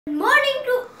Good morning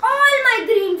to all my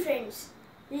green friends.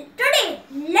 Today,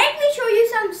 let me show you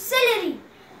some celery.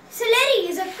 Celery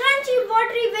is a crunchy,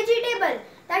 watery vegetable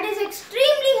that is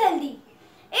extremely healthy.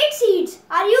 Its seeds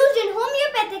are used in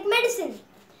homeopathic medicine.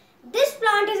 This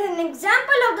plant is an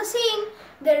example of the saying,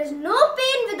 there is no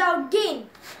pain without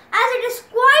gain, as it is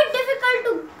quite difficult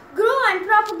to grow and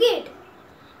propagate.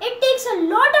 It takes a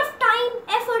lot of time,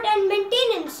 effort and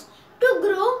maintenance to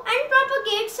grow and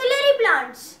propagate celery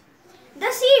plants. The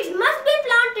seeds must be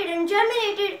planted and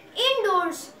germinated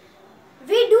indoors.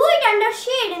 We do it under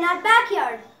shade in our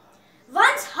backyard.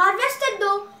 Once harvested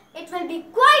though, it will be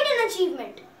quite an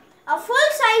achievement. A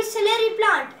full-size celery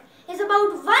plant is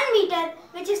about 1 meter,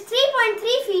 which is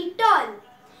 3.3 feet tall.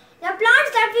 The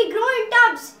plants that we grow in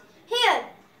tubs here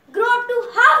grow up to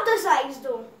half the size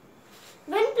though.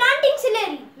 When planting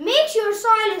celery, make sure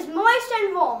soil is moist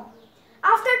and warm.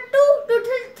 After 2 to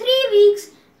 3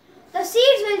 weeks, the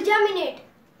seeds will germinate.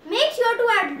 Make sure to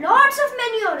add lots of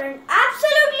manure and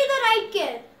absolutely the right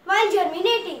care while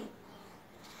germinating.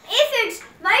 Aphids,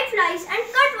 whiteflies and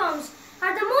cutworms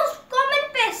are the most common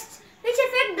pests which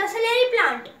affect the celery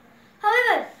plant.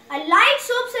 However, a light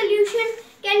soap solution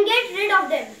can get rid of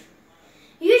them.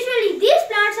 Usually these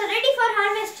plants are ready for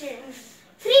harvesting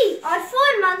 3 or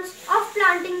 4 months of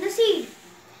planting the seed.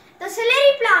 The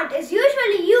celery plant is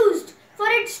usually used for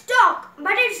its stalk,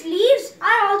 but its leaves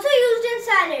are also used in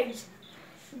salads.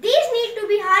 These need to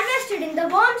be harvested in the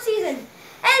warm season,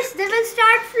 else they will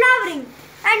start flowering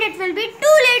and it will be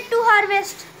too late to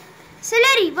harvest.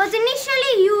 Celery was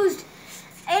initially used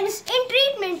in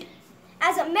treatment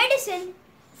as a medicine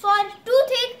for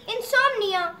toothache,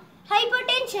 insomnia,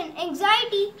 hypertension,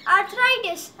 anxiety,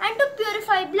 arthritis and to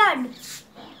purify blood.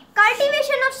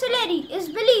 Cultivation of celery is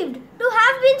believed to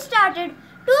have been started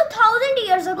 2000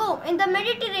 years ago in the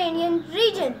Mediterranean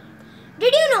region.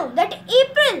 Did you know that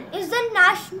April is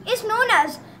known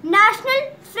as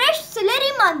National Fresh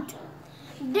Celery Month?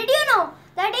 Did you know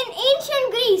that in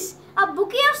ancient Greece, a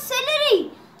bouquet of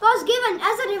celery was given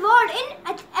as a reward in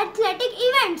athletic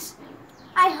events?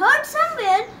 I heard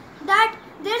somewhere that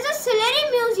there is a celery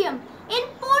museum in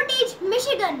Portage,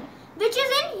 Michigan, which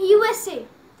is in USA.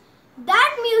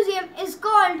 That museum is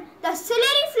called the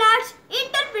Celery Flats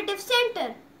Interpretive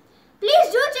Center. Please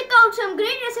do check out some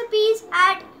great recipes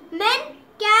at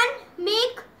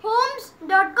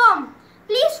mencanmakehomes.com.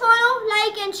 Please follow,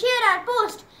 like and share our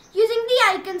post using the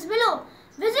icons below.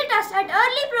 Visit us at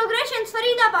Early Progressions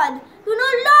Faridabad to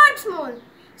know lots more.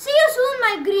 See you soon,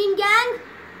 my green gang.